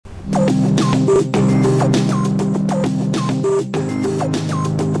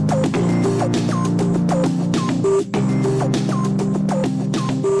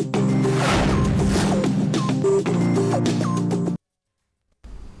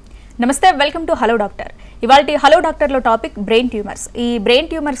నమస్తే welcome to hello doctor. ఇవాల్టి hello doctor లో టాపిక్ బ్రెయిన్ ట్యూమర్స్. ఈ బ్రెయిన్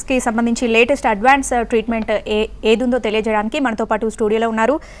ట్యూమర్స్ కి సంబంధించి లేటెస్ట్ అడ్వాన్స్ ట్రీట్మెంట్ ఏదుందో తెలియజేయడానికి మనతో పాటు స్టూడియోలో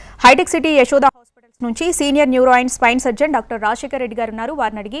ఉన్నారు హైటెక్ సిటీ యశోద హాస్పిటల్స్ నుంచి senior neuro spine surgeon doctor Rajasekhar Reddy గారు ఉన్నారు.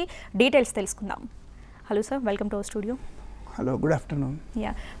 వారిని అడిగి డీటెయిల్స్ తెలుసుకుందాం. Hello sir, welcome to our studio. Hello, good afternoon.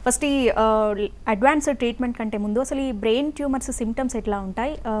 First ఈ అడ్వాన్స్ ట్రీట్మెంట్ కంటే ముందు అసలు ఈ బ్రెయిన్ ట్యూమర్స్ సిమ్టమ్స్ ఎట్లా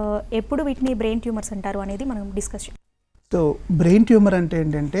ఉంటాయి, ఎప్పుడు వీటిని బ్రెయిన్ ట్యూమర్స్ అంటారు అనేది మనం డిస్కస్ చేద్దాం. సో బ్రెయిన్ ట్యూమర్ అంటే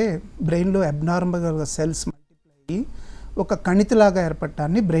ఏంటంటే బ్రెయిన్లో అబ్నార్మల్గా సెల్స్ మల్టిప్లై అయ్యి ఒక కణితిలాగా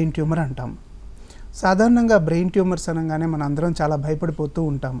ఏర్పడటాన్ని బ్రెయిన్ ట్యూమర్ అంటాము. సాధారణంగా బ్రెయిన్ ట్యూమర్స్ అనగానే మనం అందరం చాలా భయపడిపోతూ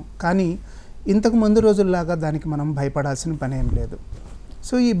ఉంటాము, కానీ ఇంతకు ముందు రోజుల్లాగా దానికి మనం భయపడాల్సిన పని ఏం లేదు.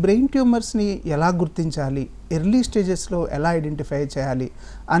 సో ఈ బ్రెయిన్ ట్యూమర్స్ని ఎలా గుర్తించాలి, ఎర్లీ స్టేజెస్లో ఎలా ఐడెంటిఫై చేయాలి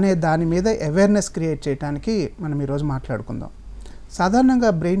అనే దాని మీద అవేర్నెస్ క్రియేట్ చేయడానికి మనం ఈరోజు మాట్లాడుకుందాం. సాధారణంగా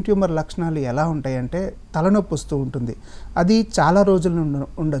బ్రెయిన్ ట్యూమర్ లక్షణాలు ఎలా ఉంటాయంటే తలనొప్పి వస్తూ ఉంటుంది. అది చాలా రోజుల నుండి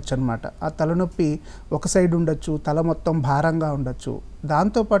ఉండొచ్చు అనమాట. ఆ తలనొప్పి ఒక సైడ్ ఉండొచ్చు, తల మొత్తం భారంగా ఉండొచ్చు.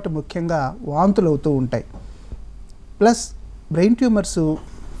 దాంతోపాటు ముఖ్యంగా వాంతులు అవుతూ ఉంటాయి. ప్లస్ బ్రెయిన్ ట్యూమర్స్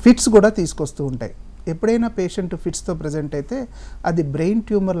ఫిట్స్ కూడా తీసుకొస్తూ ఉంటాయి. ఎప్పుడైనా పేషెంట్ ఫిట్స్తో ప్రజెంట్ అయితే అది బ్రెయిన్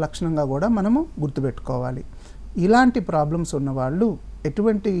ట్యూమర్ లక్షణంగా కూడా మనము గుర్తుపెట్టుకోవాలి. ఇలాంటి ప్రాబ్లమ్స్ ఉన్నవాళ్ళు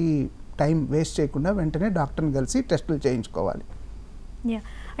ఎటువంటి టైం వేస్ట్ చేయకుండా వెంటనే డాక్టర్ని కలిసి టెస్టులు చేయించుకోవాలి.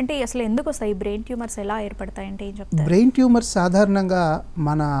 అంటే అసలు ఎందుకు వస్తాయి బ్రెయిన్ ట్యూమర్స్, ఎలా ఏర్పడతాయంటే ఏం చెప్తారు? బ్రెయిన్ ట్యూమర్స్ సాధారణంగా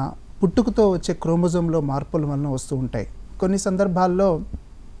మన పుట్టుకతో వచ్చే క్రోమోజోమ్లో మార్పుల వలన వస్తూ ఉంటాయి. కొన్ని సందర్భాల్లో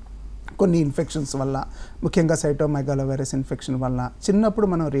కొన్ని ఇన్ఫెక్షన్స్ వల్ల, ముఖ్యంగా సైటోమెగాలో వైరస్ ఇన్ఫెక్షన్ వల్ల, చిన్నప్పుడు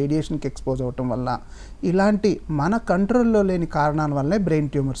మనం రేడియేషన్కి ఎక్స్పోజ్ అవ్వటం వల్ల, ఇలాంటి మన కంట్రోల్లో లేని కారణాల వల్లే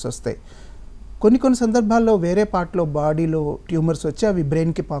బ్రెయిన్ ట్యూమర్స్ వస్తాయి. కొన్ని సందర్భాల్లో వేరే పార్ట్లో బాడీలో ట్యూమర్స్ వచ్చి అవి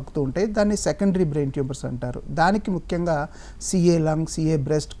బ్రెయిన్కి పాకుతూ ఉంటాయి. దాన్ని సెకండరీ బ్రెయిన్ ట్యూమర్స్ అంటారు. దానికి ముఖ్యంగా CA lung, CA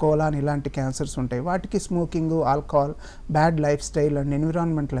breast, colon ఇలాంటి క్యాన్సర్స్ ఉంటాయి. వాటికి smoking, alcohol, bad life style and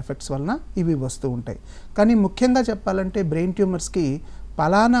environmental effects వలన ఇవి వస్తూ ఉంటాయి. కానీ ముఖ్యంగా చెప్పాలంటే బ్రెయిన్ ట్యూమర్స్కి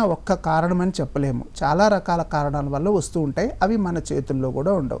పలానా ఒక్క కారణం అని చెప్పలేము. చాలా రకాల కారణాల వల్ల వస్తూ ఉంటాయి. అవి మన చేతుల్లో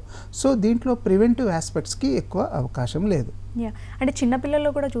కూడా ఉండవు. సో దీంట్లో ప్రివెంటివ్ ఆస్పెక్ట్స్కి ఎక్కువ అవకాశం లేదు. అంటే చిన్నపిల్లల్లో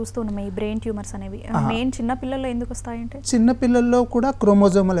కూడా చూస్తున్నాం ఈ బ్రెయిన్ ట్యూమర్స్ అనేవి. మెయిన్ చిన్నపిల్లల్లో ఎందుకు వస్తాయంటే చిన్నపిల్లల్లో కూడా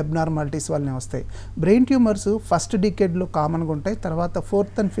క్రోమోజోమల్ అబ్నార్మాలిటీస్ వల్లనే వస్తాయి. బ్రెయిన్ ట్యూమర్స్ ఫస్ట్ డికేడ్లో కామన్గా ఉంటాయి, తర్వాత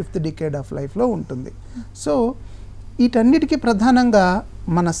 4th and 5th decade of లైఫ్లో ఉంటుంది. సో వీటన్నిటికీ ప్రధానంగా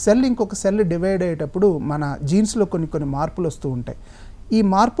మన సెల్ ఇంకొక సెల్ డివైడ్ అయ్యేటప్పుడు మన జీన్స్లో కొన్ని మార్పులు వస్తూ ఉంటాయి. ఈ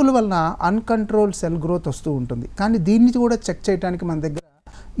మార్పుల వలన అన్కంట్రోల్డ్ సెల్ గ్రోత్ వస్తూ ఉంటుంది. కానీ దీన్ని కూడా చెక్ చేయడానికి మన దగ్గర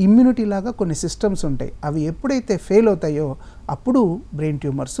ఇమ్యూనిటీ లాగా కొన్ని సిస్టమ్స్ ఉంటాయి. అవి ఎప్పుడైతే ఫెయిల్ అవుతాయో అప్పుడు బ్రెయిన్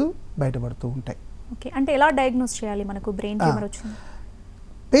ట్యూమర్స్ బయటపడుతూ ఉంటాయి. ఓకే, అంటే ఎలా డయాగ్నోస్ చేయాలి మనకు బ్రెయిన్ ట్యూమర్ వచ్చింది?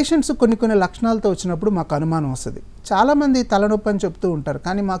 పేషెంట్స్ కొన్ని లక్షణాలతో వచ్చినప్పుడు మాకు అనుమానం వస్తుంది. చాలామంది తలనొప్పి అని చెప్తూ ఉంటారు,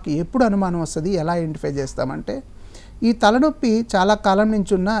 కానీ మాకు ఎప్పుడు అనుమానం వస్తుంది, ఎలా ఐడెంటిఫై చేస్తామంటే ఈ తలనొప్పి చాలా కాలం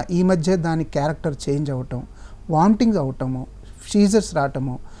నుంచి ఉన్న ఈ మధ్య దాని క్యారెక్టర్ చేంజ్ అవ్వటం, వామిటింగ్ అవటము, సీజర్స్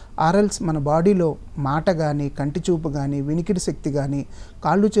రావటము, ఆర్ఎల్స్ మన బాడీలో మాట కానీ, కంటి చూపు కానీ, వినికిడి శక్తి కానీ,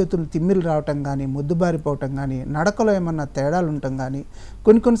 కాళ్ళు చేతులు తిమ్మిలు రావటం కానీ, ముద్దుబారిపోవటం కానీ, నడకలో ఏమన్నా తేడాలు ఉండటం కానీ,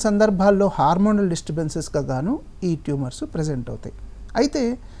 కొన్ని సందర్భాల్లో హార్మోనల్ డిస్టర్బెన్సెస్గా గాను ఈ ట్యూమర్స్ ప్రజెంట్ అవుతాయి. అయితే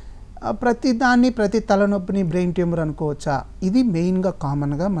ప్రతి తలనొప్పిని బ్రెయిన్ ట్యూమర్ అనుకోవచ్చా? ఇది మెయిన్గా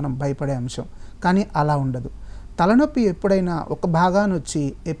కామన్గా మనం భయపడే అంశం. కానీ అలా ఉండదు. తలనొప్పి ఎప్పుడైనా ఒక భాగాన్ని వచ్చి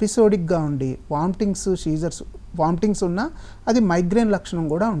ఎపిసోడిక్గా ఉండి వామిటింగ్స్ ఉన్నా అది మైగ్రేన్ లక్షణం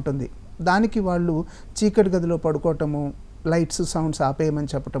కూడా ఉంటుంది. దానికి వాళ్ళు చీకటి గదిలో పడుకోవటము, లైట్స్ సౌండ్స్ ఆపేయమని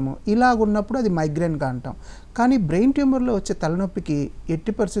చెప్పటము, ఇలాగున్నప్పుడు అది మైగ్రేన్గా అంటాం. కానీ బ్రెయిన్ ట్యూమర్లో వచ్చే తలనొప్పికి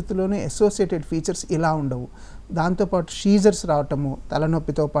ఎట్టి పరిస్థితుల్లోనే అసోసియేటెడ్ ఫీచర్స్ ఇలా ఉండవు. దాంతోపాటు సీజర్స్ రావటము,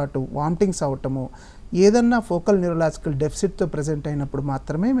 తలనొప్పితో పాటు వామిటింగ్స్ అవటము, ఏదన్నా ఫోకల్ న్యూరలాజికల్ డెఫిసిట్తో ప్రజెంట్ అయినప్పుడు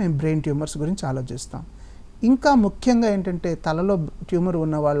మాత్రమే మేము బ్రెయిన్ ట్యూమర్స్ గురించి ఆలోచిస్తాం. ఇంకా ముఖ్యంగా ఏంటంటే తలలో ట్యూమర్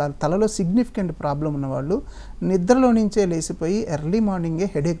ఉన్నవాళ్ళు, తలలో సిగ్నిఫికెంట్ ప్రాబ్లం ఉన్నవాళ్ళు నిద్రలో నుంచే లేచిపోయి ఎర్లీ మార్నింగే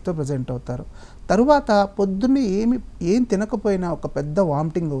హెడేక్తో ప్రజెంట్ అవుతారు. తరువాత పొద్దున్నే ఏం తినకపోయినా ఒక పెద్ద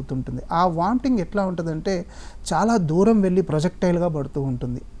వామిటింగ్ అవుతుంటుంది. ఆ వామిటింగ్ ఎట్లా ఉంటుందంటే చాలా దూరం వెళ్ళి ప్రొజెక్టైల్గా పడుతూ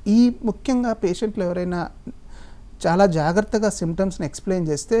ఉంటుంది. ఈ ముఖ్యంగా పేషెంట్లు ఎవరైనా చాలా జాగ్రత్తగా సిమ్టమ్స్ని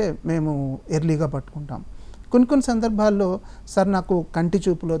ఎక్స్ప్లెయిన్ చేస్తే మేము ఎర్లీగా పట్టుకుంటాం. కొన్ని సందర్భాల్లో సార్ నాకు కంటి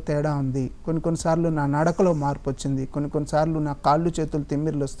చూపులో తేడా ఉంది, కొన్నిసార్లు నా నడకలో మార్పు వచ్చింది, కొన్నిసార్లు నా కాళ్ళు చేతులు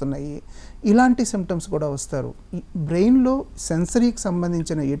తిమ్మిర్లు వస్తున్నాయి, ఇలాంటి సిమ్టమ్స్ కూడా వస్తారు. బ్రెయిన్లో సెన్సరీకి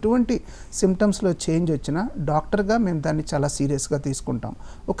సంబంధించిన ఎటువంటి సిమ్టమ్స్లో చేంజ్ వచ్చినా డాక్టర్గా మేము దాన్ని చాలా సీరియస్గా తీసుకుంటాం.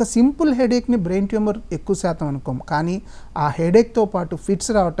 ఒక సింపుల్ హెడేక్ని బ్రెయిన్ ట్యూమర్ ఎక్కువ శాతం అనుకోం, కానీ ఆ హెడేక్తో పాటు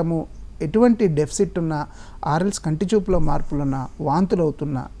ఫిట్స్ రావటము, ఎటువంటి డెఫిసిట్ ఉన్నా, ఆర్ఎల్స్ కంటి చూపులో మార్పులున్నా, వాంతులు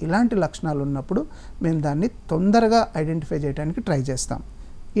అవుతున్నా, ఇలాంటి లక్షణాలు ఉన్నప్పుడు మేము దాన్ని తొందరగా ఐడెంటిఫై చేయడానికి ట్రై చేస్తాం.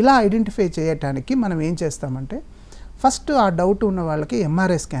 ఇలా ఐడెంటిఫై చేయడానికి మనం ఏం చేస్తామంటే ఫస్ట్ ఆ డౌట్ ఉన్న వాళ్ళకి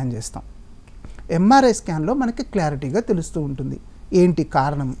ఎంఆర్ఐ స్కాన్ చేస్తాం. ఎంఆర్ఐ స్కాన్లో మనకి క్లారిటీగా తెలుస్తూ ఉంటుంది ఏంటి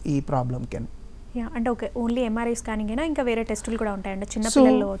కారణం ఈ ప్రాబ్లంకి అని. అంటే ఓకే, ఓన్లీ ఎంఆర్ఐ స్కానింగ్ అయినా ఇంకా వేరే టెస్టులు కూడా ఉంటాయండి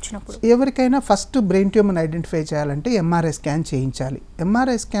చిన్నపిల్లల్లో వచ్చినప్పుడు? ఎవరికైనా ఫస్ట్ బ్రెయిన్ ట్యూమర్ని ఐడెంటిఫై చేయాలంటే ఎంఆర్ఐ స్కాన్ చేయించాలి.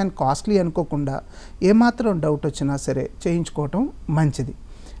 ఎంఆర్ఐ స్కాన్ కాస్ట్లీ అనుకోకుండా ఏమాత్రం డౌట్ వచ్చినా సరే చేయించుకోవటం మంచిది.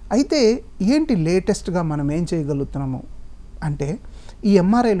 అయితే ఏంటి లేటెస్ట్గా మనం ఏం చేయగలుగుతున్నాము అంటే ఈ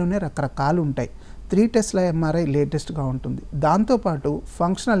ఎంఆర్ఐలోనే రకరకాలు ఉంటాయి. 3 టెస్ట్ల ఎంఆర్ఐ లేటెస్ట్గా ఉంటుంది. దాంతోపాటు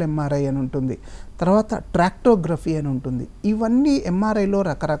ఫంక్షనల్ ఎంఆర్ఐ అని ఉంటుంది, తర్వాత ట్రాక్టోగ్రఫీ అని ఉంటుంది. ఇవన్నీ ఎంఆర్ఐలో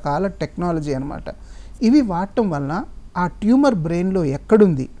రకరకాల టెక్నాలజీ అనమాట. ఇవి వాడటం వలన ఆ ట్యూమర్ బ్రెయిన్లో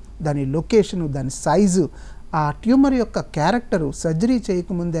ఎక్కడుంది, దాని లొకేషను, దాని సైజు, ఆ ట్యూమర్ యొక్క క్యారెక్టరు, సర్జరీ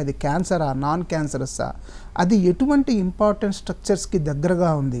చేయకముందే అది క్యాన్సరా నాన్ క్యాన్సరస్సా, అది ఎటువంటి ఇంపార్టెంట్ స్ట్రక్చర్స్కి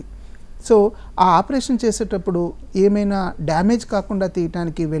దగ్గరగా ఉంది, సో ఆ ఆపరేషన్ చేసేటప్పుడు ఏమైనా డ్యామేజ్ కాకుండా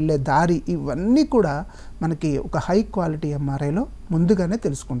తీయటానికి వెళ్ళే దారి, ఇవన్నీ కూడా మనకి ఒక హై క్వాలిటీ ఎంఆర్ఐలో ముందుగానే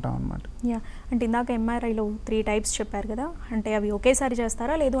తెలుసుకుంటాం అన్నమాట. అంటే ఇందాక ఎంఆర్ఐలో 3 టైప్స్ చెప్పారు కదా, అంటే అవి ఒకేసారి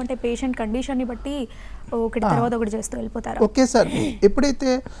చేస్తారా లేదు అంటే పేషెంట్ కండిషన్ని బట్టి ఒకటి తర్వాత ఒకటి చేస్తూ వెళ్ళిపోతారా? ఒకేసారి.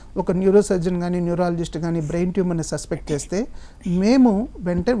 ఎప్పుడైతే ఒక న్యూరో సర్జన్ కానీ న్యూరాలజిస్ట్ కానీ బ్రెయిన్ ట్యూమర్ని సస్పెక్ట్ చేస్తే మేము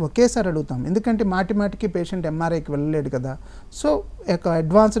వెంటనే ఒకేసారి అడుగుతాం. ఎందుకంటే మాటికి పేషెంట్ ఎంఆర్ఐకి వెళ్ళలేడు కదా. సో ఒక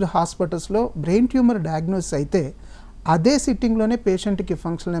అడ్వాన్స్డ్ హాస్పిటల్స్లో బ్రెయిన్ ట్యూమర్ డయాగ్నోసిస్ అయితే అదే సిట్టింగ్లోనే పేషెంట్కి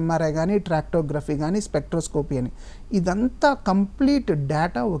ఫంక్షనల్ ఎంఆర్ఐ కానీ, ట్రాక్టోగ్రఫీ కానీ, స్పెక్ట్రోస్కోపీ అని ఇదంతా కంప్లీట్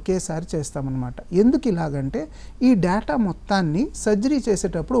డేటా ఒకేసారి చేస్తామన్నమాట. ఎందుకు ఇలాగంటే ఈ డేటా మొత్తాన్ని సర్జరీ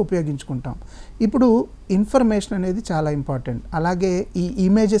చేసేటప్పుడు ఉపయోగించుకుంటాం. ఇప్పుడు ఇన్ఫర్మేషన్ అనేది చాలా ఇంపార్టెంట్, అలాగే ఈ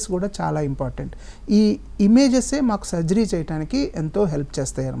ఇమేజెస్ కూడా చాలా ఇంపార్టెంట్. ఈ ఇమేజెసే మాకు సర్జరీ చేయడానికి ఎంతో హెల్ప్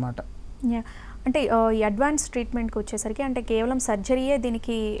చేస్తాయి అన్నమాట. అంటే ఈ అడ్వాన్స్ ట్రీట్మెంట్కి వచ్చేసరికి అంటే కేవలం సర్జరీయే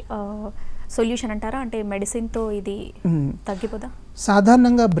దీనికి సొల్యూషన్ అంటారా? అంటే మెడిసిన్తో ఇది తగ్గిపోదా?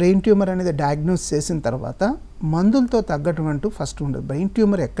 సాధారణంగా బ్రెయిన్ ట్యూమర్ అనేది డయాగ్నోస్ చేసిన తర్వాత మందులతో తగ్గటం అంటూ ఫస్ట్ ఉండదు. బ్రెయిన్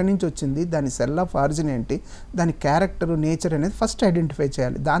ట్యూమర్ ఎక్కడి నుంచి వచ్చింది, దాని సెల్ ఆఫ్ ఆరిజిన్ ఏంటి, దాని క్యారెక్టరు, నేచర్ అనేది ఫస్ట్ ఐడెంటిఫై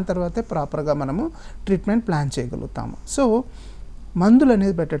చేయాలి. దాని తర్వాతే ప్రాపర్గా మనము ట్రీట్మెంట్ ప్లాన్ చేయగలుగుతాము. సో మందులు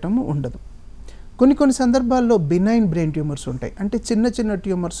అనేది పెట్టడం ఉండదు. కొన్ని సందర్భాల్లో బినైన్ బ్రెయిన్ ట్యూమర్స్ ఉంటాయి, అంటే చిన్న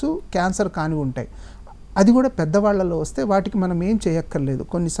ట్యూమర్స్ క్యాన్సర్ కాని ఉంటాయి. అది కూడా పెద్దవాళ్ళలో వస్తే వాటికి మనం ఏం చేయక్కర్లేదు.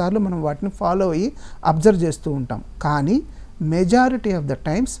 కొన్నిసార్లు మనం వాటిని ఫాలో అయ్యి అబ్జర్వ్ చేస్తూ ఉంటాం. కానీ majority of the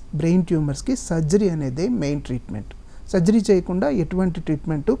times brain ట్యూమర్స్కి surgery అనేది మెయిన్ ట్రీట్మెంట్. సర్జరీ చేయకుండా ఎటువంటి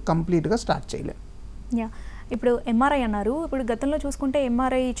ట్రీట్మెంట్ కంప్లీట్గా స్టార్ట్ చేయలేం. ఇప్పుడు ఎంఆర్ఐ అన్నారు, ఇప్పుడు గతంలో చూసుకుంటే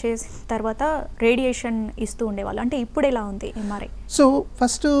ఎంఆర్ఐ చేసిన తర్వాత రేడియేషన్ ఇస్తూ ఉండేవాళ్ళు, అంటే ఇప్పుడు ఎలా ఉంది ఎంఆర్ఐ? సో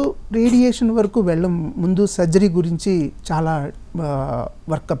ఫస్ట్ రేడియేషన్ వరకు వెళ్ళం ముందు సర్జరీ గురించి చాలా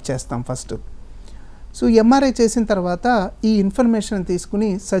వర్కప్ చేస్తాం ఫస్ట్. సో ఎంఆర్ఐ చేసిన తర్వాత ఈ ఇన్ఫర్మేషన్ తీసుకుని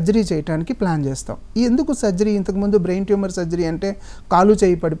సర్జరీ చేయడానికి ప్లాన్ చేస్తాం. ఎందుకు సర్జరీ? ఇంతకుముందు బ్రెయిన్ ట్యూమర్ సర్జరీ అంటే కాలు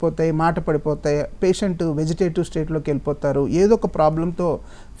చేయి పడిపోతాయి, మాట పడిపోతాయి, పేషెంట్ వెజిటేటివ్ స్టేట్లోకి వెళ్ళిపోతారు, ఏదో ఒక ప్రాబ్లంతో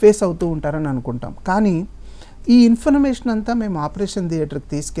ఫేస్ అవుతూ ఉంటారని అనుకుంటాం. కానీ ఈ ఇన్ఫర్మేషన్ అంతా మేము ఆపరేషన్ థియేటర్కి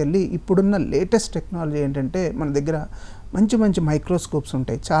తీసుకెళ్ళి ఇప్పుడున్న లేటెస్ట్ టెక్నాలజీ ఏంటంటే మన దగ్గర మంచి మైక్రోస్కోప్స్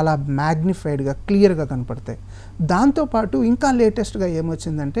ఉంటాయి, చాలా మ్యాగ్నిఫైడ్గా క్లియర్గా కనపడతాయి. దాంతోపాటు ఇంకా లేటెస్ట్గా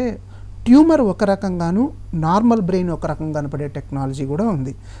ఏమొచ్చిందంటే ట్యూమర్ ఒక రకంగాను నార్మల్ బ్రెయిన్ ఒక రకంగా కనపడే టెక్నాలజీ కూడా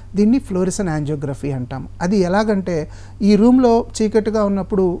ఉంది. దీన్ని ఫ్లోరెసెంట్ యాంజియోగ్రఫీ అంటాం. అది ఎలాగంటే ఈ రూమ్లో చీకటిగా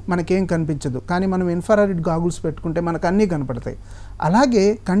ఉన్నప్పుడు మనకేం కనిపించదు, కానీ మనం ఇన్ఫ్రారెడ్ గాగుల్స్ పెట్టుకుంటే మనకు అన్నీ కనపడతాయి. అలాగే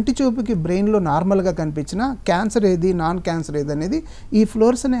కంటి చూపుకి బ్రెయిన్లో నార్మల్గా కనిపించిన క్యాన్సర్ ఏది, నాన్ క్యాన్సర్ ఏది అనేది ఈ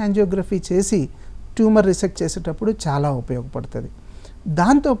ఫ్లోరెసెంట్ యాంజియోగ్రఫీ చేసి ట్యూమర్ రిసెక్ట్ చేసేటప్పుడు చాలా ఉపయోగపడుతుంది.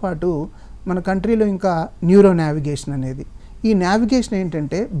 దాంతోపాటు మన కంట్రీలో ఇంకా న్యూరో నావిగేషన్ అనేది, ఈ నావిగేషన్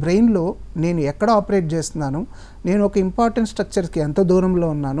ఏంటంటే బ్రెయిన్లో నేను ఎక్కడ ఆపరేట్ చేస్తున్నాను, నేను ఒక ఇంపార్టెంట్ స్ట్రక్చర్కి ఎంత దూరంలో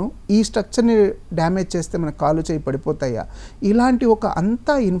ఉన్నాను, ఈ స్ట్రక్చర్ని డ్యామేజ్ చేస్తే మన కాలు చేయి పడిపోతాయా, ఇలాంటి ఒక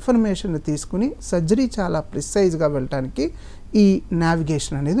అంతా ఇన్ఫర్మేషన్ తీసుకుని సర్జరీ చాలా ప్రిసైజ్గా వెళ్ళటానికి ఈ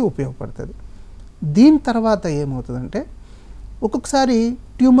నావిగేషన్ అనేది ఉపయోగపడుతుంది. దీని తర్వాత ఏమవుతుందంటే ఒక్కొక్కసారి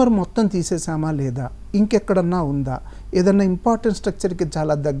ట్యూమర్ మొత్తం తీసేసామా లేదా, ఇంకెక్కడన్నా ఉందా, ఏదన్నా ఇంపార్టెంట్ స్ట్రక్చర్కి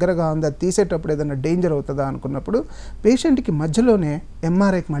చాలా దగ్గరగా ఉందా, తీసేటప్పుడు ఏదైనా డేంజర్ అవుతుందా అనుకున్నప్పుడు పేషెంట్కి మధ్యలోనే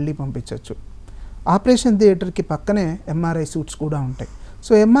ఎంఆర్ఐకి మళ్ళీ పంపించవచ్చు. ఆపరేషన్ థియేటర్కి పక్కనే ఎంఆర్ఐ సూట్స్ కూడా ఉంటాయి.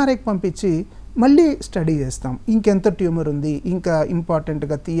 సో ఎంఆర్ఐకి పంపించి మళ్ళీ స్టడీ చేస్తాం, ఇంకెంత ట్యూమర్ ఉంది, ఇంకా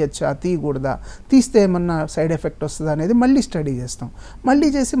ఇంపార్టెంట్గా తీయచ్చా, తీయకూడదా, తీస్తే ఏమన్నా సైడ్ ఎఫెక్ట్ వస్తుందా అనేది మళ్ళీ స్టడీ చేస్తాం. మళ్ళీ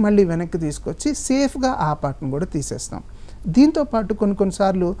చేసి మళ్ళీ వెనక్కి తీసుకొచ్చి సేఫ్గా ఆ పార్ట్ని కూడా తీసేస్తాం. దీంతోపాటు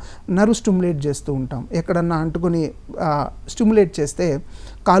కొన్నిసార్లు నర్వ్ స్టిమ్యులేట్ చేస్తూ ఉంటాం. ఎక్కడన్నా అంటుకొని స్టిమ్యులేట్ చేస్తే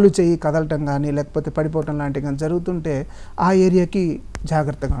కాలు చేయి కదలటం కానీ లేకపోతే పడిపోవటం లాంటివి కానీ జరుగుతుంటే ఆ ఏరియాకి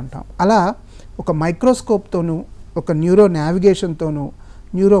జాగ్రత్తగా ఉంటాం. అలా ఒక మైక్రోస్కోప్తోనూ, ఒక న్యూరో నావిగేషన్తోనూ,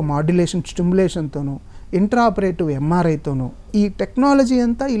 న్యూరో మాడ్యులేషన్ స్టిమ్యులేషన్తోనూ, ఇంట్రాఆపరేటివ్ ఎంఆర్ఐతోనూ ఈ టెక్నాలజీ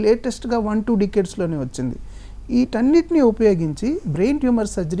అంతా ఈ లేటెస్ట్గా 1-2 డికేడ్స్లోనే వచ్చింది. వీటన్నిటిని ఉపయోగించి బ్రెయిన్ ట్యూమర్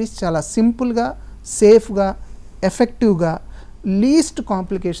సర్జరీస్ చాలా సింపుల్గా, సేఫ్గా, ఎఫెక్టివ్గా, లీస్ట్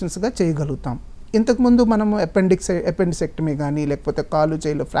కాంప్లికేషన్స్గా చేయగలుగుతాం. ఇంతకుముందు మనము అపెండిసెక్టమీ కానీ లేకపోతే కాలు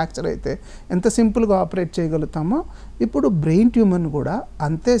చేయిలో ఫ్రాక్చర్ అయితే ఎంత సింపుల్గా ఆపరేట్ చేయగలుగుతామో ఇప్పుడు బ్రెయిన్ ట్యూమర్ను కూడా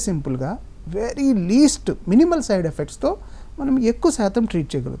అంతే సింపుల్గా, వెరీ లీస్ట్ మినిమల్ సైడ్ ఎఫెక్ట్స్తో మనం ఎక్కువ శాతం ట్రీట్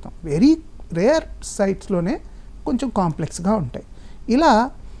చేయగలుగుతాం. వెరీ రేర్ సైట్స్లోనే కొంచెం కాంప్లెక్స్గా ఉంటాయి. ఇలా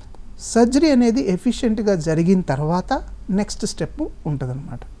సర్జరీ అనేది ఎఫిషియెంట్గా జరిగిన తర్వాత నెక్స్ట్ స్టెప్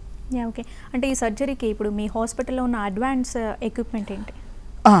ఉంటుందన్నమాట. ఓకే, అంటే ఈ సర్జరీకి ఇప్పుడు మీ హాస్పిటల్లో ఉన్న అడ్వాన్స్ ఎక్విప్మెంట్ ఏంటి?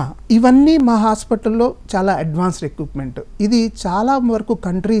 ఇవన్నీ మా హాస్పిటల్లో చాలా అడ్వాన్స్డ్ ఎక్విప్మెంట్. ఇది చాలా వరకు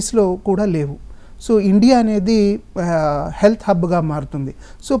కంట్రీస్లో కూడా లేవు. సో ఇండియా అనేది హెల్త్ హబ్గా మారుతుంది.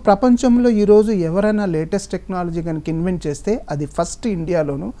 సో ప్రపంచంలో ఈరోజు ఎవరైనా లేటెస్ట్ టెక్నాలజీ కనుక ఇన్వెంట్ చేస్తే అది ఫస్ట్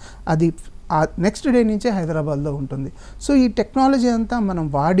ఇండియాలోను, అది నెక్స్ట్ డే నుంచే హైదరాబాద్లో ఉంటుంది. సో ఈ టెక్నాలజీ అంతా మనం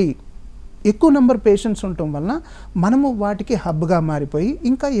వాడి ఎక్కువ నెంబర్ పేషెంట్స్ ఉండటం వలన మనము వాటికి హబ్గా మారిపోయి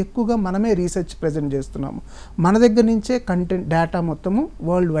ఇంకా ఎక్కువగా మనమే రీసెర్చ్ ప్రజెంట్ చేస్తున్నాము. మన దగ్గర నుంచే కంటెంట్ డేటా మొత్తము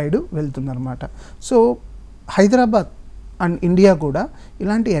world wide వెళ్తుందన్నమాట. So Hyderabad and India కూడా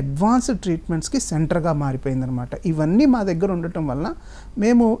ఇలాంటి అడ్వాన్స్డ్ ట్రీట్మెంట్స్కి సెంటర్గా మారిపోయిందనమాట. ఇవన్నీ మా దగ్గర ఉండటం వలన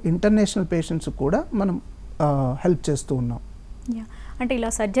మేము ఇంటర్నేషనల్ పేషెంట్స్ కూడా మనం హెల్ప్ చేస్తూ ఉన్నాం. అంటే ఇలా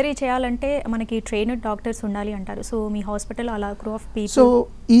సర్జరీ చేయాలంటే మనకి ట్రైన్డ్ డాక్టర్స్ ఉండాలి అంటారు. సో మీ హాస్పిటల్లో అలా గ్రూ ఆఫ్ పీపుల్. సో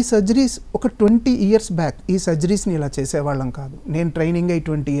ఈ సర్జరీస్ ఒక 20 years బ్యాక్ ఈ సర్జరీస్ని ఇలా చేసేవాళ్ళం కాదు. నేను ట్రైనింగ్ అయ్యి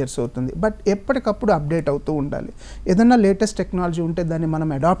 20 years అవుతుంది. బట్ ఎప్పటికప్పుడు అప్డేట్ అవుతూ ఉండాలి. ఏదైనా లేటెస్ట్ టెక్నాలజీ ఉంటే దాన్ని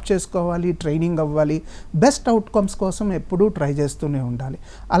మనం అడాప్ట్ చేసుకోవాలి, ట్రైనింగ్ అవ్వాలి, బెస్ట్ అవుట్కమ్స్ కోసం ఎప్పుడూ ట్రై చేస్తూనే ఉండాలి.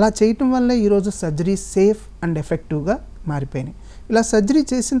 అలా చేయటం వల్ల ఈరోజు సర్జరీ సేఫ్ అండ్ ఎఫెక్టివ్గా మారిపోయినాయి. ఇలా సర్జరీ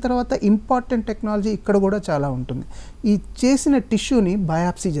చేసిన తర్వాత ఇంపార్టెంట్ టెక్నాలజీ ఇక్కడ కూడా చాలా ఉంటుంది. ఈ చేసిన టిష్యూని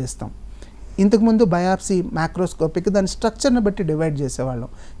బయాప్సీ చేస్తాం. ఇంతకుముందు బయాప్సీ మ్యాక్రోస్కోపిక్ దాని స్ట్రక్చర్ని బట్టి డివైడ్ చేసేవాళ్ళం.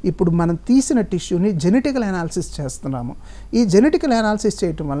 ఇప్పుడు మనం తీసిన టిష్యూని జెనెటికల్ అనాలిసిస్ చేస్తున్నాము. ఈ జెనెటికల్ అనాలిసిస్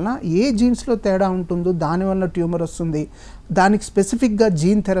చేయటం వలన ఏ జీన్స్లో తేడా ఉంటుందో దానివల్ల ట్యూమర్ వస్తుంది, దానికి స్పెసిఫిక్గా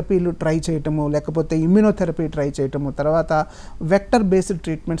జీన్ థెరపీలు ట్రై చేయటము, లేకపోతే ఇమ్యూనోథెరపీ ట్రై చేయటము, తర్వాత వెక్టర్ బేస్డ్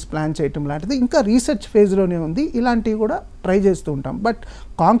ట్రీట్మెంట్స్ ప్లాన్ చేయటం లాంటిది ఇంకా రీసెర్చ్ ఫేజ్లోనే ఉంది. ఇలాంటివి కూడా ట్రై చేస్తూ ఉంటాం. బట్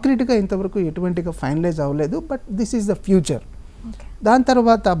కాంక్రీట్గా ఇంతవరకు ఎటువంటిగా ఫైనలైజ్ అవ్వలేదు. But this is the future. దాని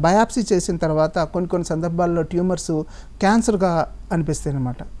తర్వాత బయాప్సీ చేసిన తర్వాత కొన్ని సందర్భాల్లో ట్యూమర్స్ క్యాన్సర్గా అనిపిస్తాయి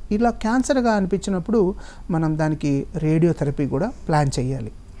అన్నమాట. ఇలా క్యాన్సర్గా అనిపించినప్పుడు మనం దానికి రేడియోథెరపీ కూడా ప్లాన్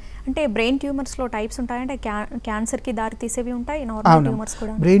చేయాలి. అంటే బ్రెయిన్ ట్యూమర్స్లో టైప్స్ ఉంటాయంటే క్యాన్సర్కి దారి తీసేవి ఉంటాయి, నార్మల్ ట్యూమర్స్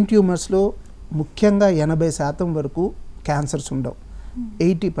కూడా. బ్రెయిన్ ట్యూమర్స్లో ముఖ్యంగా 80% వరకు క్యాన్సర్స్ ఉండవు.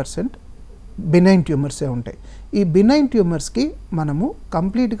 80% బినైన్ ట్యూమర్సే ఉంటాయి. ఈ బినైన్ ట్యూమర్స్కి మనము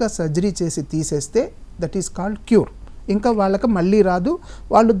కంప్లీట్గా సర్జరీ చేసి తీసేస్తే దట్ ఈస్ కాల్డ్ క్యూర్. ఇంకా వాళ్ళకి మళ్ళీ రాదు,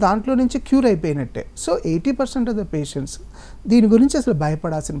 వాళ్ళు దాంట్లో నుంచి క్యూర్ అయిపోయినట్టే. సో 80% ఆఫ్ ద పేషెంట్స్ దీని గురించి అసలు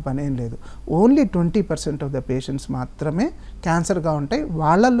భయపడాల్సిన పని ఏం లేదు. ఓన్లీ 20% ఆఫ్ ద పేషెంట్స్ మాత్రమే క్యాన్సర్గా ఉంటాయి.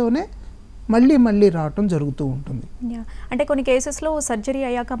 వాళ్ళల్లోనే మళ్ళీ రావటం జరుగుతూ ఉంటుంది. అంటే కొన్ని కేసెస్లో సర్జరీ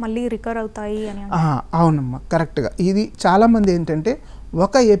అయ్యాక మళ్ళీ రికవర్ అవుతాయి అని. అవునమ్మా, కరెక్ట్గా. ఇది చాలామంది ఏంటంటే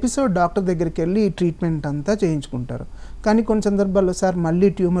ఒక ఎపిసోడ్ డాక్టర్ దగ్గరికి వెళ్ళి ఈ ట్రీట్మెంట్ అంతా చేయించుకుంటారు. కానీ కొన్ని సందర్భాల్లో సార్ మళ్ళీ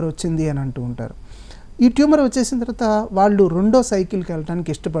ట్యూమర్ వచ్చింది అని అంటూ ఉంటారు. ఈ ట్యూమర్ వచ్చేసిన తర్వాత వాళ్ళు రెండో సైకిల్కి వెళ్ళడానికి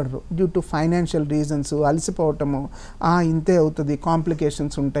ఇష్టపడరు. డ్యూ టు ఫైనాన్షియల్ రీజన్స్, అలసిపోవటము, ఇంతే అవుతుంది,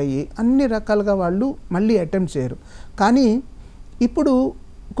 కాంప్లికేషన్స్ ఉంటాయి, అన్ని రకాలుగా వాళ్ళు మళ్ళీ అటెంప్ట్ చేయరు. కానీ ఇప్పుడు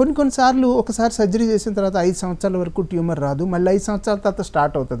కొన్నిసార్లు ఒకసారి సర్జరీ చేసిన తర్వాత 5 సంవత్సరాల వరకు ట్యూమర్ రాదు, మళ్ళీ 5 సంవత్సరాల తర్వాత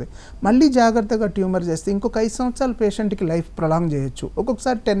స్టార్ట్ అవుతుంది. మళ్ళీ జాగ్రత్తగా ట్యూమర్ చేస్తే ఇంకొక 5 సంవత్సరాల పేషెంట్కి లైఫ్ ప్రొలాంగ్ చేయొచ్చు.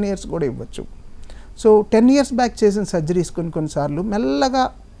 ఒక్కొక్కసారి 10 years కూడా ఇవ్వచ్చు. సో 10 years బ్యాక్ చేసిన సర్జరీస్ కొన్నిసార్లు మెల్లగా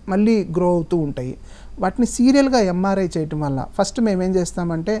మళ్ళీ గ్రో అవుతూ ఉంటాయి. వాటిని సీరియల్గా ఎంఆర్ఐ చేయటం వల్ల ఫస్ట్ మేము ఏం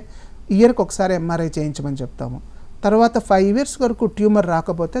చేస్తామంటే ఇయర్కి ఒకసారి ఎంఆర్ఐ చేయించమని చెప్తాము. తర్వాత 5 years వరకు ట్యూమర్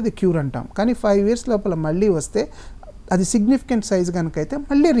రాకపోతే అది క్యూర్ అంటాం. కానీ 5 years లోపల మళ్ళీ వస్తే అది సిగ్నిఫికెంట్ సైజ్ కనుకైతే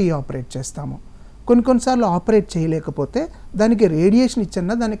మళ్ళీ రీఆపరేట్ చేస్తాము. కొన్నిసార్లు ఆపరేట్ చేయలేకపోతే దానికి రేడియేషన్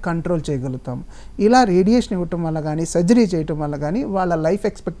ఇచ్చినా దాన్ని కంట్రోల్ చేయగలుగుతాము. ఇలా రేడియేషన్ ఇవ్వటం వల్ల కానీ సర్జరీ చేయటం వల్ల కానీ వాళ్ళ లైఫ్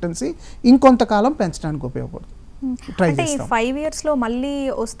ఎక్స్పెక్టెన్సీ ఇంకొంతకాలం పెంచడానికి ఉపయోగపడుతుంది. అంటే 5 yearsలో మళ్ళీ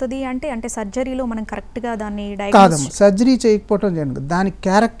వస్తుంది అంటే సర్జరీలో మనం కరెక్ట్గా దాన్ని కాదమ్మా, సర్జరీ చేయకపోవటం జరిగింది. దాని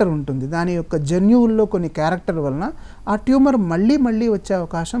క్యారెక్టర్ ఉంటుంది, దాని యొక్క జన్యువుల్లో కొన్ని క్యారెక్టర్ వలన ఆ ట్యూమర్ మళ్ళీ వచ్చే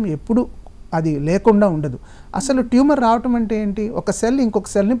అవకాశం ఎప్పుడు అది లేకుండా ఉండదు. అసలు ట్యూమర్ రావటం అంటే ఏంటి? ఒక సెల్ ఇంకొక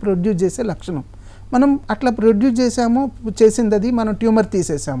సెల్ని ప్రొడ్యూస్ చేసే లక్షణం. మనం అట్లా ప్రొడ్యూస్ చేసింది అది మనం ట్యూమర్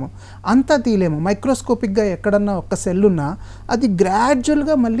తీసేసాము, అంతా తీయలేము. మైక్రోస్కోపిక్గా ఎక్కడన్నా ఒక్క సెల్ ఉన్నా అది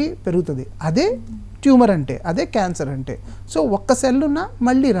గ్రాడ్యువల్గా మళ్ళీ పెరుగుతుంది. అదే ట్యూమర్ అంటే, అదే క్యాన్సర్ అంటే. సో ఒక్క సెల్ ఉన్నా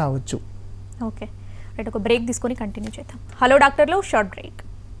మళ్ళీ రావచ్చు. ఓకే రైట్, ఒక బ్రేక్ తీసుకొని కంటిన్యూ చేద్దాం. Hello డాక్టర్లో short break.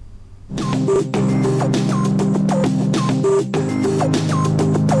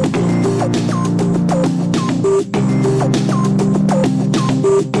 Welcome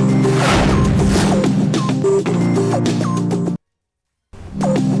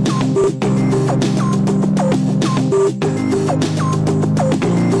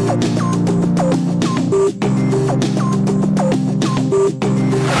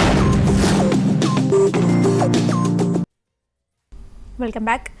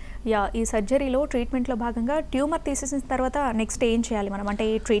back. ఈ సర్జరీలో ట్రీట్మెంట్లో భాగంగా ట్యూమర్ తీసేసిన తర్వాత నెక్స్ట్ ఏం చేయాలి మనం? అంటే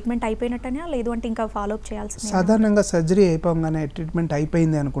ఈ ట్రీట్మెంట్ అయిపోయినట్టనే, లేదు అంటే ఇంకా ఫాలోఅప్ చేయాల్సింది? సాధారణంగా సర్జరీ అయిపోగానే ట్రీట్మెంట్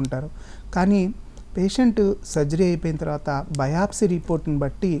అయిపోయింది అనుకుంటారు, కానీ పేషెంట్ సర్జరీ అయిపోయిన తర్వాత బయాప్సీ రిపోర్ట్ని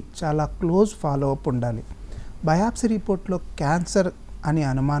బట్టి చాలా క్లోజ్ ఫాలోఅప్ ఉండాలి. బయాప్సీ రిపోర్ట్లో క్యాన్సర్ అని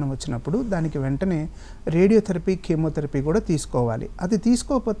అనుమానం వచ్చినప్పుడు దానికి వెంటనే రేడియోథెరపీ, కీమోథెరపీ కూడా తీసుకోవాలి. అది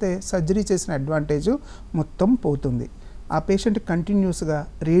తీసుకోకపోతే సర్జరీ చేసిన అడ్వాంటేజ్ మొత్తం పోతుంది. ఆ పేషెంట్ కంటిన్యూస్గా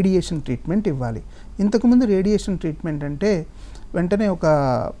రేడియేషన్ ట్రీట్మెంట్ ఇవ్వాలి. ఇంతకుముందు రేడియేషన్ ట్రీట్మెంట్ అంటే వెంటనే ఒక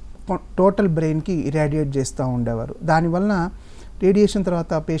టోటల్ బ్రెయిన్కి ఇరాడియేట్ చేస్తూ ఉండేవారు. దానివల్ల రేడియేషన్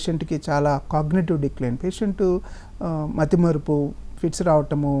తర్వాత పేషెంట్కి చాలా కాగ్నిటివ్ డిక్లైన్, పేషెంట్ మతిమరుపు, ఫిట్స్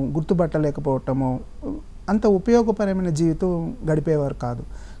రావటము, గుర్తుపట్టలేకపోవటము, అంత ఉపయోగపరమైన జీవితం గడిపేవారు కాదు.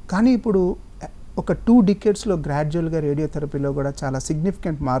 కానీ ఇప్పుడు ఒక 2 decadesలో గ్రాడ్యువల్గా రేడియోథెరపీలో కూడా చాలా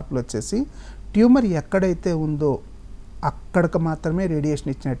సిగ్నిఫికెంట్ మార్పులు వచ్చేసి ట్యూమర్ ఎక్కడైతే ఉందో అక్కడికి మాత్రమే రేడియేషన్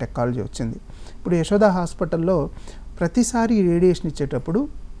ఇచ్చిన టెక్నాలజీ వచ్చింది. ఇప్పుడు యశోద హాస్పిటల్లో ప్రతిసారి రేడియేషన్ ఇచ్చేటప్పుడు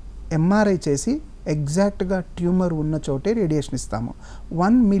ఎంఆర్ఐ చేసి ఎగ్జాక్ట్గా ట్యూమర్ ఉన్న చోటే రేడియేషన్ ఇస్తాము.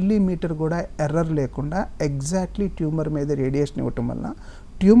 1 millimeter కూడా ఎర్రర్ లేకుండా ఎగ్జాక్ట్లీ ట్యూమర్ మీద రేడియేషన్ ఇవ్వటం వల్ల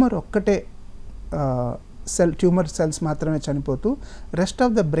ట్యూమర్ ఒక్కటే ట్యూమర్ సెల్స్ మాత్రమే చనిపోతూ రెస్ట్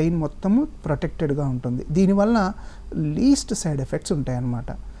ఆఫ్ ద బ్రెయిన్ మొత్తము ప్రొటెక్టెడ్గా ఉంటుంది. దీనివల్ల లీస్ట్ సైడ్ ఎఫెక్ట్స్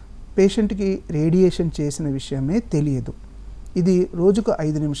ఉంటాయన్నమాట. పేషెంట్కి రేడియేషన్ చేసిన విషయమే తెలియదు. ఇది రోజుకు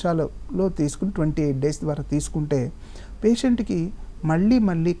 5 నిమిషాలలో తీసుకుని 28 days ద్వారా తీసుకుంటే పేషెంట్కి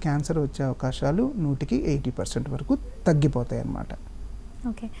మళ్ళీ క్యాన్సర్ వచ్చే అవకాశాలు 100% వరకు తగ్గిపోతాయి అన్నమాట.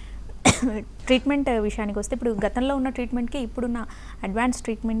 ఓకే, ట్రీట్మెంట్ విషయానికి వస్తే ఇప్పుడు గతంలో ఉన్న ట్రీట్మెంట్కి ఇప్పుడున్న అడ్వాన్స్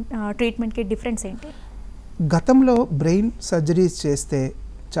ట్రీట్మెంట్కి డిఫరెన్స్ ఏంటి? గతంలో బ్రెయిన్ సర్జరీస్ చేస్తే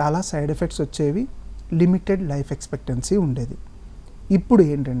చాలా సైడ్ ఎఫెక్ట్స్ వచ్చేవి, లిమిటెడ్ లైఫ్ ఎక్స్పెక్టెన్సీ ఉండేది. ఇప్పుడు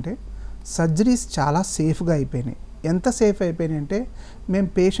ఏంటంటే సర్జరీస్ చాలా సేఫ్గా అయిపోయినాయి. ఎంత సేఫ్ అయిపోయినాయి అంటే మేము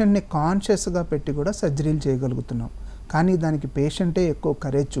పేషెంట్ని కాన్షియస్గా పెట్టి కూడా సర్జరీలు చేయగలుగుతున్నాం. కానీ దానికి పేషెంటే ఎక్కువ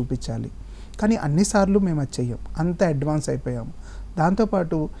కరేజ్ చూపించాలి. కానీ అన్నిసార్లు మేము అది చెయ్యం, అంత అడ్వాన్స్ అయిపోయాము.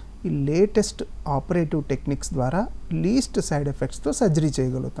 దాంతోపాటు ఈ లేటెస్ట్ ఆపరేటివ్ టెక్నిక్స్ ద్వారా లీస్ట్ సైడ్ ఎఫెక్ట్స్తో సర్జరీ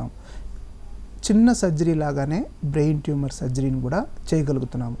చేయగలుగుతాం. చిన్న సర్జరీ లాగానే బ్రెయిన్ ట్యూమర్ సర్జరీని కూడా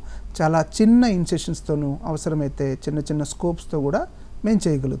చేయగలుగుతున్నాము. చాలా చిన్న ఇన్సెషన్స్తోనూ, అవసరమైతే చిన్న స్కోప్స్తో కూడా మేము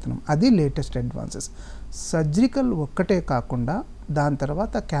చేయగలుగుతున్నాం. అది లేటెస్ట్ అడ్వాన్సెస్. సర్జికల్ ఒక్కటే కాకుండా దాని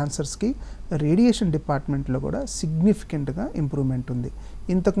తర్వాత క్యాన్సర్స్కి రేడియేషన్ డిపార్ట్మెంట్లో కూడా సిగ్నిఫికెంట్గా ఇంప్రూవ్మెంట్ ఉంది.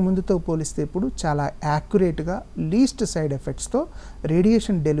 ఇంతకు ముందుతో పోలిస్తే ఇప్పుడు చాలా యాక్యురేట్గా లీస్ట్ సైడ్ ఎఫెక్ట్స్తో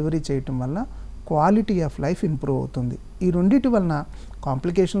రేడియేషన్ డెలివరీ చేయటం వల్ల క్వాలిటీ ఆఫ్ లైఫ్ ఇంప్రూవ్ అవుతుంది. ఈ రెండింటి వలన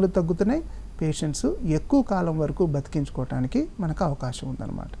కాంప్లికేషన్లు తగ్గుతున్నాయి, పేషెంట్స్ ఎక్కువ కాలం వరకు బతికించుకోవడానికి మనకు అవకాశం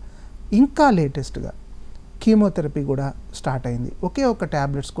ఉందన్నమాట. ఇంకా లేటెస్ట్గా కీమోథెరపీ కూడా స్టార్ట్ అయింది. ఒకే ఒక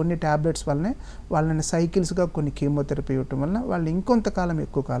ట్యాబ్లెట్స్, కొన్ని ట్యాబ్లెట్స్ వల్లనే వాళ్ళని సైకిల్స్గా కొన్ని కీమోథెరపీ ఇవ్వటం వల్ల వాళ్ళు ఇంకొంతకాలం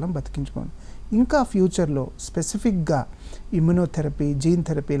ఎక్కువ కాలం బతికించుకోండి. ఇంకా ఫ్యూచర్లో స్పెసిఫిక్గా ఇమ్యునోథెరపీ, జీన్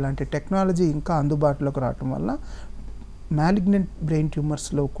థెరపీ లాంటి టెక్నాలజీ ఇంకా అందుబాటులోకి రావటం వల్ల మ్యాలిగ్నెంట్ బ్రెయిన్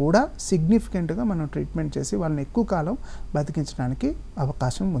ట్యూమర్స్లో కూడా సిగ్నిఫికెంట్గా మనం ట్రీట్మెంట్ చేసి వాళ్ళని ఎక్కువ కాలం బతికించడానికి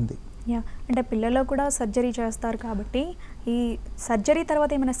అవకాశం ఉంది. అంటే పిల్లల్లో కూడా సర్జరీ చేస్తారు కాబట్టి ఈ సర్జరీ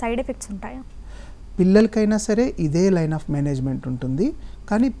తర్వాత ఏమైనా సైడ్ ఎఫెక్ట్స్ ఉంటాయా? పిల్లలకైనా సరే ఇదే లైన్ ఆఫ్ మేనేజ్మెంట్ ఉంటుంది.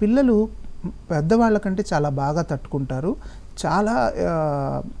 కానీ పిల్లలు పెద్దవాళ్ళకంటే చాలా బాగా తట్టుకుంటారు, చాలా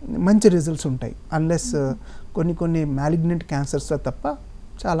మంచి రిజల్ట్స్ ఉంటాయి. అన్లెస్ కొన్ని మ్యాలిగ్నెంట్ క్యాన్సర్స్తో తప్ప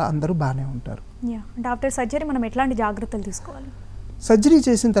చాలా అందరూ బాగానే ఉంటారు. అంటే ఆఫ్టర్ సర్జరీ మనం ఎట్లాంటి జాగ్రత్తలు తీసుకోవాలి? సర్జరీ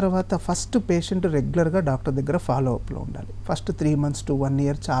చేసిన తర్వాత ఫస్ట్ పేషెంట్ రెగ్యులర్గా డాక్టర్ దగ్గర ఫాలోఅప్లో ఉండాలి. ఫస్ట్ 3 months to 1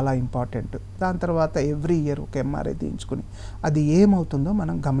 year చాలా ఇంపార్టెంట్. దాని తర్వాత ఎవ్రీ ఇయర్ ఒక ఎంఆర్ఐ తీయించుకుని అది ఏమవుతుందో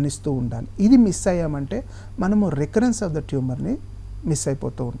మనం గమనిస్తూ ఉండాలి. ఇది మిస్ అయ్యామంటే మనము రికరెన్స్ ఆఫ్ ద ట్యూమర్ని మిస్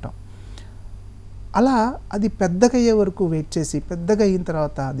అయిపోతూ ఉంటాం. అలా అది పెద్దగా అయ్యే వరకు వెయిట్ చేసి పెద్దగా అయిన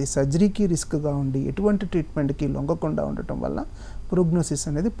తర్వాత అది సర్జరీకి రిస్క్గా ఉండి ఎటువంటి ట్రీట్మెంట్కి లొంగకుండా ఉండటం వల్ల ప్రోగ్నోసిస్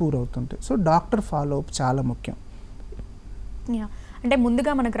అనేది పూరవుతుంటాయి. సో డాక్టర్ ఫాలోఅప్ చాలా ముఖ్యం. అంటే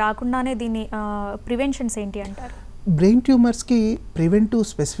ముందుగా మనకు రాకుండానే దీన్ని ప్రివెన్షన్స్ ఏంటి అంటారు? బ్రెయిన్ ట్యూమర్స్కి ప్రివెంటివ్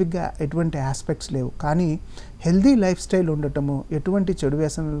స్పెసిఫిక్గా ఎటువంటి ఆస్పెక్ట్స్ లేవు. కానీ హెల్దీ లైఫ్ స్టైల్ ఉండటము, ఎటువంటి చెడు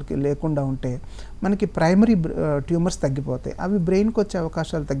వ్యసనాలకి లేకుండా ఉంటే మనకి ప్రైమరీ ట్యూమర్స్ తగ్గిపోతాయి. అవి బ్రెయిన్కి వచ్చే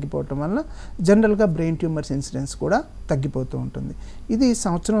అవకాశాలు తగ్గిపోవటం వల్ల జనరల్గా బ్రెయిన్ ట్యూమర్స్ ఇన్సిడెన్స్ కూడా తగ్గిపోతూ ఉంటుంది. ఇది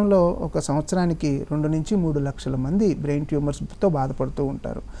ఒక సంవత్సరానికి 2 నుంచి 3 లక్షల మంది బ్రెయిన్ ట్యూమర్స్తో బాధపడుతూ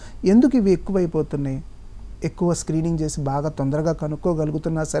ఉంటారు. ఎందుకు ఇవి ఎక్కువైపోతున్నాయి? ఎక్కువ స్క్రీనింగ్ చేసి బాగా తొందరగా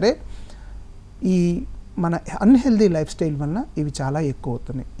కనుక్కోగలుగుతున్నా సరే ఈ మన అన్హెల్దీ లైఫ్ స్టైల్ వల్ల ఇవి చాలా ఎక్కువ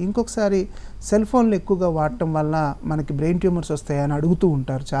అవుతున్నాయి. ఇంకొకసారి సెల్ ఫోన్లు ఎక్కువగా వాడటం వల్ల మనకి బ్రెయిన్ ట్యూమర్స్ వస్తాయని అడుగుతూ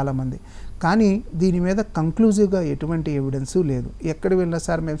ఉంటారు చాలామంది. కానీ దీని మీద కంక్లూజివ్గా ఎటువంటి ఎవిడెన్సు లేదు. ఎక్కడ వెళ్ళినా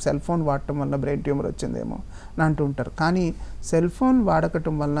సార్ మేము సెల్ ఫోన్ వాడటం వల్ల బ్రెయిన్ ట్యూమర్ వచ్చిందేమో అని అంటూ ఉంటారు. కానీ సెల్ ఫోన్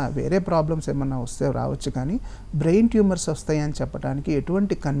వాడకటం వల్ల వేరే ప్రాబ్లమ్స్ ఏమన్నా వస్తే రావచ్చు, కానీ బ్రెయిన్ ట్యూమర్స్ వస్తాయని చెప్పడానికి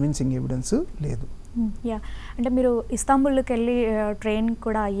ఎటువంటి కన్విన్సింగ్ ఎవిడెన్స్ లేదు. యా, అంటే మీరు ఇస్తాంబుల్కి వెళ్ళి ట్రైన్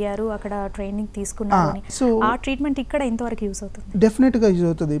కూడా అయ్యారు, అక్కడ ట్రైనింగ్ తీసుకున్నారు. సో ఆ ట్రీట్మెంట్ ఇక్కడ ఎంతవరకు యూస్ అవుతుంది? డెఫినెట్గా యూజ్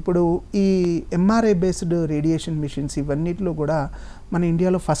అవుతుంది. ఇప్పుడు ఈ ఎంఆర్ఐ బేస్డ్ రేడియేషన్ మిషన్స్ ఇవన్నిటిలో కూడా మన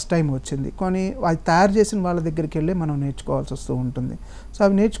ఇండియాలో ఫస్ట్ టైం వచ్చింది. కానీ అది తయారు చేసిన వాళ్ళ దగ్గరికి వెళ్ళి మనం నేర్చుకోవాల్సి వస్తూ ఉంటుంది. సో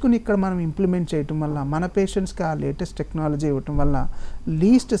అవి నేర్చుకుని ఇక్కడ మనం ఇంప్లిమెంట్ చేయటం వల్ల మన పేషెంట్స్కి ఆ లేటెస్ట్ టెక్నాలజీ ఇవ్వటం వల్ల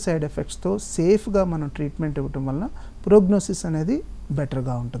లీస్ట్ సైడ్ ఎఫెక్ట్స్తో సేఫ్గా మనం ట్రీట్మెంట్ ఇవ్వటం వల్ల ప్రోగ్నోసిస్ అనేది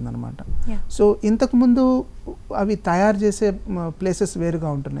బెటర్గా ఉంటుందన్నమాట. సో ఇంతకుముందు అవి తయారు చేసే ప్లేసెస్ వేరుగా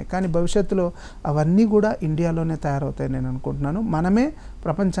ఉంటున్నాయి, కానీ భవిష్యత్తులో అవన్నీ కూడా ఇండియాలోనే తయారవుతాయి నేను అనుకుంటున్నాను. మనమే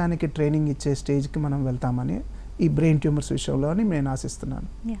ప్రపంచానికి ట్రైనింగ్ ఇచ్చే స్టేజ్కి మనం వెళ్తామని ఈ బ్రెయిన్ ట్యూమర్స్ విషయంలో అని నేను ఆశిస్తున్నాను.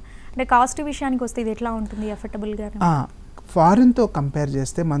 అంటే కాస్ట్ విషయానికి వస్తే ఇది ఎట్లా ఉంటుంది ఎఫర్టబుల్గా? ఫారిన్తో కంపేర్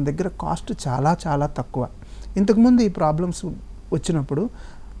చేస్తే మన దగ్గర కాస్ట్ చాలా చాలా తక్కువ. ఇంతకుముందు ఈ ప్రాబ్లమ్స్ వచ్చినప్పుడు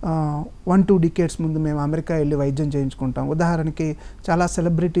 1-2 డికేడ్స్ ముందు మేము అమెరికా వెళ్ళి వైద్యం చేయించుకుంటాం. ఉదాహరణకి చాలా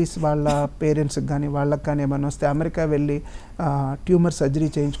సెలబ్రిటీస్ వాళ్ళ పేరెంట్స్కి కానీ వాళ్ళకి కానీ ఏమైనా వస్తే అమెరికా వెళ్ళి ట్యూమర్ సర్జరీ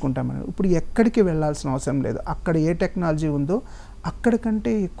చేయించుకుంటామని. ఇప్పుడు ఎక్కడికి వెళ్ళాల్సిన అవసరం లేదు. అక్కడ ఏ టెక్నాలజీ ఉందో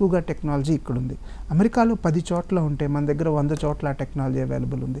అక్కడికంటే ఎక్కువగా టెక్నాలజీ ఇక్కడ ఉంది. అమెరికాలో 10 చోట్ల ఉంటే మన దగ్గర 100 చోట్ల ఆ టెక్నాలజీ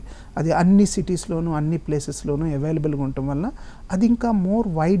అవైలబుల్ ఉంది. అది అన్ని సిటీస్లోనూ అన్ని ప్లేసెస్లోనూ అవైలబుల్గా ఉండటం వల్ల అది ఇంకా మోర్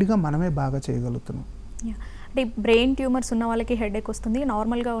వైడ్గా మనమే బాగా చేయగలుగుతున్నాం. అంటే బ్రెయిన్ ట్యూమర్స్ ఉన్న వాళ్ళకి హెడేక్ వస్తుంది,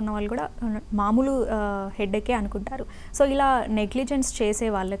 నార్మల్గా ఉన్న వాళ్ళు కూడా మామూలు హెడేకే అనుకుంటారు. సో ఇలా నెగ్లిజెన్స్ చేసే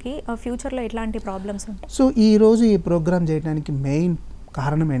వాళ్ళకి ఫ్యూచర్లో ఎట్లాంటి ప్రాబ్లమ్స్ ఉంటాయి? సో ఈరోజు ఈ ప్రోగ్రామ్ చేయడానికి మెయిన్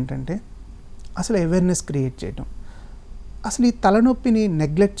కారణం ఏంటంటే అసలు అవేర్నెస్ క్రియేట్ చేయటం. అసలు ఈ తలనొప్పిని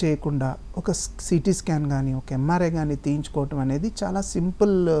నెగ్లెక్ట్ చేయకుండా ఒక సిటీ స్కాన్ కానీ ఒక ఎంఆర్ఐ కానీ తీయించుకోవటం అనేది చాలా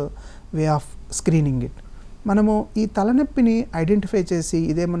simple way of screening it. మనము ఈ తలనొప్పిని ఐడెంటిఫై చేసి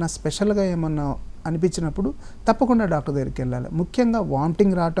ఇదేమన్నా స్పెషల్గా ఏమన్నా అనిపించినప్పుడు తప్పకుండా డాక్టర్ దగ్గరికి వెళ్ళాలి. ముఖ్యంగా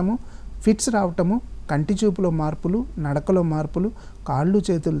వామిటింగ్ రావటము, ఫిట్స్ రావటము, కంటి చూపులో మార్పులు, నడకలో మార్పులు, కాళ్ళు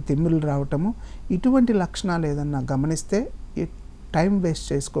చేతులు తిమ్మిళ్ళు రావటము, ఇటువంటి లక్షణాలు ఏదన్నా గమనిస్తే టైం వేస్ట్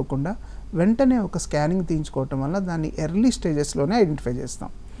చేసుకోకుండా వెంటనే ఒక స్కానింగ్ తీయించుకోవటం వల్ల దాన్ని ఎర్లీ స్టేజెస్లోనే ఐడెంటిఫై చేస్తాం.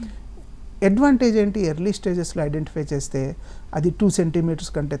 అడ్వాంటేజ్ ఏంటి? ఎర్లీ స్టేజెస్లో ఐడెంటిఫై చేస్తే అది 2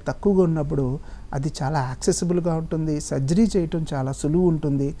 సెంటీమీటర్స్ కంటే తక్కువగా ఉన్నప్పుడు అది చాలా యాక్సెసిబుల్గా ఉంటుంది, సర్జరీ చేయటం చాలా సులువు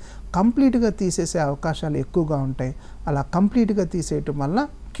ఉంటుంది, కంప్లీట్గా తీసేసే అవకాశాలు ఎక్కువగా ఉంటాయి. అలా కంప్లీట్గా తీసేయటం వల్ల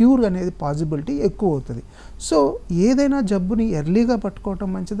క్యూర్ అనేది పాసిబిలిటీ ఎక్కువ అవుతుంది. సో ఏదైనా జబ్బుని ఎర్లీగా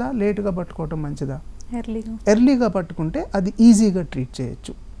పట్టుకోవటం మంచిదా, లేటుగా పట్టుకోవటం మంచిదా? ఎర్లీగా పట్టుకుంటే అది ఈజీగా ట్రీట్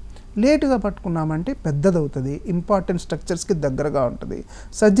చేయొచ్చు. లేటుగా పట్టుకున్నామంటే పెద్దదవుతుంది, ఇంపార్టెంట్ స్ట్రక్చర్స్కి దగ్గరగా ఉంటుంది,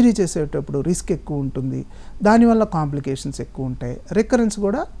 సర్జరీ చేసేటప్పుడు రిస్క్ ఎక్కువ ఉంటుంది, దానివల్ల కాంప్లికేషన్స్ ఎక్కువ ఉంటాయి, రికరెన్స్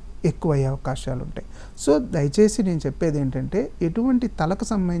కూడా ఎక్కువ అయ్యే అవకాశాలు ఉంటాయి. సో దయచేసి నేను చెప్పేది ఏంటంటే ఎటువంటి తలకు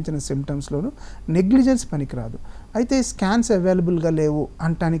సంబంధించిన సిమ్టమ్స్లోనూ నెగ్లిజెన్స్ పనికిరాదు. అయితే స్కాన్స్ అవైలబుల్గా లేవు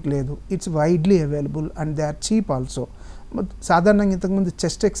అంటానికి లేదు. It's widely available and they are cheap also. సాధారణంగా ఇంతకుముందు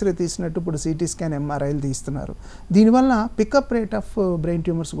చెస్ట్ ఎక్స్రే తీసినట్టు ఇప్పుడు సిటీ స్కాన్ ఎంఆర్ఐలు తీస్తున్నారు. దీనివల్ల pickup rate of brain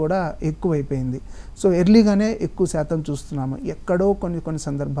tumours కూడా ఎక్కువైపోయింది. సో ఎర్లీగానే ఎక్కువ శాతం చూస్తున్నాము. ఎక్కడో కొన్ని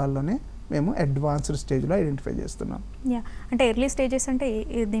సందర్భాల్లోనే మేము అడ్వాన్స్డ్ స్టేజ్లో ఐడెంటిఫై చేస్తున్నాం. అంటే ఎర్లీ స్టేజెస్ అంటే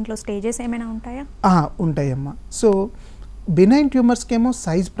దీంట్లో స్టేజెస్ ఏమైనా ఉంటాయా? ఉంటాయమ్మా. సో బినైన్ ట్యూమర్స్కి ఏమో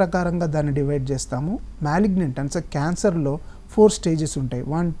సైజ్ ప్రకారంగా దాన్ని డివైడ్ చేస్తాము. మ్యాలిగ్నెంట్ అంటే క్యాన్సర్లో 4 స్టేజెస్ ఉంటాయి,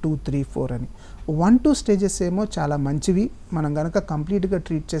 1, 2, 3, 4 అని. 1-2 స్టేజెస్ ఏమో చాలా మంచివి, మనం కనుక కంప్లీట్గా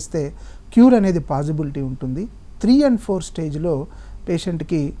ట్రీట్ చేస్తే క్యూర్ అనేది పాసిబిలిటీ ఉంటుంది. 3 and 4 స్టేజ్లో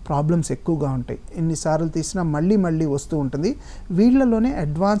పేషెంట్కి ప్రాబ్లమ్స్ ఎక్కువగా ఉంటాయి, ఎన్నిసార్లు తీసినా మళ్ళీ వస్తూ ఉంటుంది. వీళ్ళలోనే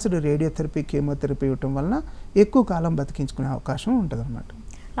అడ్వాన్స్డ్ రేడియోథెరపీ, కీమోథెరపీ ఇవ్వటం వలన ఎక్కువ కాలం బతికించుకునే అవకాశం ఉంటుంది అన్నమాట.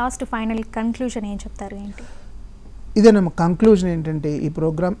 లాస్ట్ ఫైనల్ కన్క్లూజన్ ఏం చెప్తారు? ఏంటి ఇదేనమ్మా కంక్లూజన్ ఏంటంటే ఈ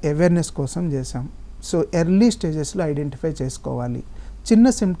ప్రోగ్రామ్ అవేర్నెస్ కోసం చేసాం. సో ఎర్లీ స్టేజెస్లో ఐడెంటిఫై చేసుకోవాలి. చిన్న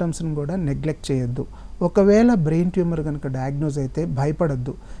సిమ్టమ్స్ని కూడా నెగ్లెక్ట్ చేయొద్దు. ఒకవేళ బ్రెయిన్ ట్యూమర్ కనుక డయాగ్నోజ్ అయితే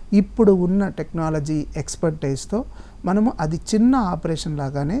భయపడద్దు. ఇప్పుడు ఉన్న టెక్నాలజీ ఎక్స్పర్టైజ్తో మనము అది చిన్న ఆపరేషన్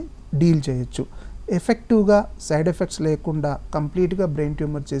లాగానే డీల్ చేయొచ్చు. ఎఫెక్టివ్గా సైడ్ ఎఫెక్ట్స్ లేకుండా కంప్లీట్గా బ్రెయిన్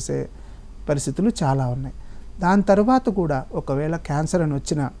ట్యూమర్ చేసే పరిస్థితులు చాలా ఉన్నాయి. దాని తర్వాత కూడా ఒకవేళ క్యాన్సర్ అని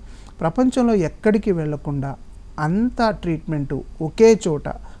వచ్చినా ప్రపంచంలో ఎక్కడికి వెళ్లకుండా అంతా ట్రీట్మెంటు ఒకే చోట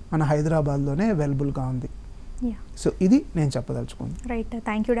మన హైదరాబాద్లోనే అవైలబుల్గా ఉంది. సో ఇది నేను చెప్పదలుచుకుంది. Right,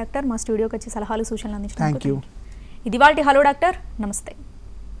 thank you doctor. మా స్టూడియోకి వచ్చి సలహాలు సూచనలు అందించారు. Thank you. ఇది వాళ్ళ హలో డాక్టర్. నమస్తే.